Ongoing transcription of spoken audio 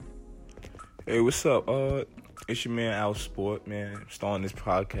Hey, what's up? It's your man Al Sport, man. Starting this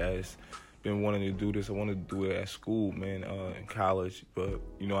podcast. Been wanting to do this. I wanted to do it at school, man, in college, but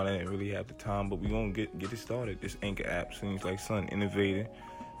I didn't really have the time. But we gonna get it started. This Anchor app seems like something innovative.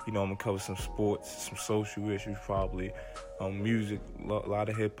 I'm gonna cover some sports, some social issues, probably, music, a lot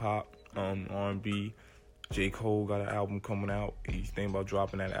of hip hop, R&B. J. Cole got an album coming out. He's thinking about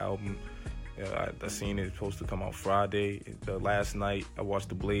dropping that album. I seen it's supposed to come out Friday. Last night, I watched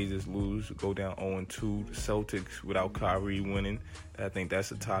the Blazers lose, go down 0-2. The Celtics, without Kyrie winning. I think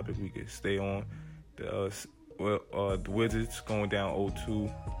that's a topic we could stay on. The Wizards going down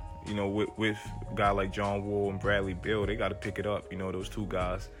 0-2. With a guy like John Wall and Bradley Beal, they got to pick it up. Those two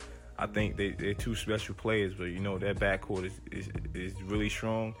guys. I think they're two special players, but that backcourt is really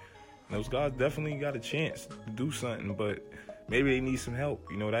strong. Those guys definitely got a chance to do something, but maybe they need some help.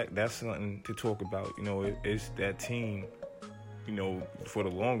 That's something to talk about. It's that team, for the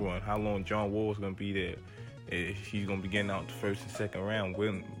long run. How long John Wall is going to be there? If he's going to be getting out the first and second round,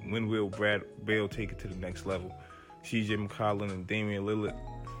 when will Brad Beal take it to the next level? C.J. McCollum and Damian Lillard,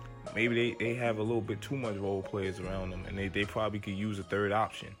 maybe they have a little bit too much role players around them, and they probably could use a third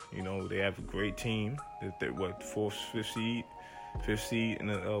option. They have a great team. They're fifth seed in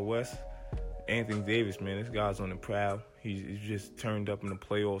the West. Anthony Davis, man, this guy's on the prowl. He's just turned up in the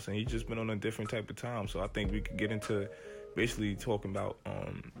playoffs, and he's just been on a different type of time. So I think we could get into basically talking about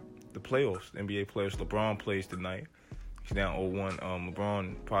the playoffs, NBA playoffs. LeBron plays tonight. He's down 0-1.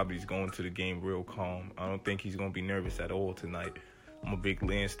 LeBron probably is going to the game real calm. I don't think he's going to be nervous at all tonight. I'm a big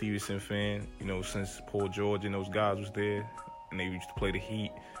Lance Stevenson fan, since Paul George and those guys was there, and they used to play the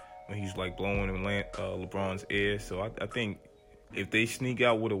Heat when he's like blowing in LeBron's ear. So I think if they sneak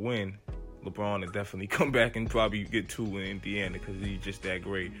out with a win, LeBron will definitely come back and probably get two in Indiana because he's just that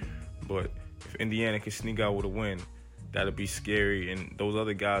great. But if Indiana can sneak out with a win, that'll be scary. And those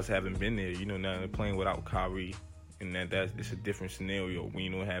other guys haven't been there. Now they're playing without Kyrie, and it's a different scenario when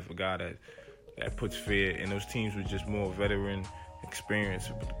you don't have a guy that puts fear. And those teams with just more veteran experience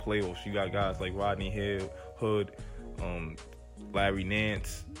with the playoffs. You got guys like Rodney Hood, Larry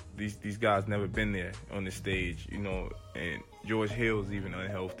Nance. These guys never been there on the stage, and George Hill's even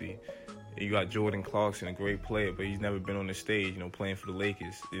unhealthy. You got Jordan Clarkson, a great player, but he's never been on the stage, playing for the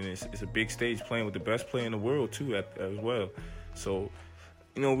Lakers. And it's a big stage playing with the best player in the world, too, as well. So,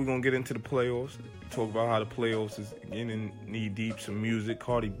 we're going to get into the playoffs, talk about how the playoffs is getting knee-deep, some music,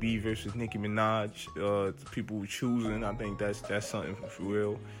 Cardi B versus Nicki Minaj, people choosing. I think that's something for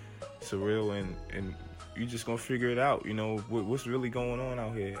real, surreal, and you just going to figure it out, what's really going on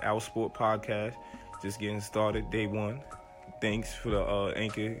out here. Our Sport Podcast, just getting started, day one. Thanks for the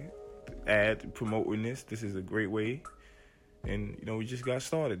Anchor ad promoting this. This is a great way. And, we just got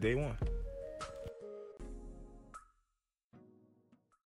started, day one.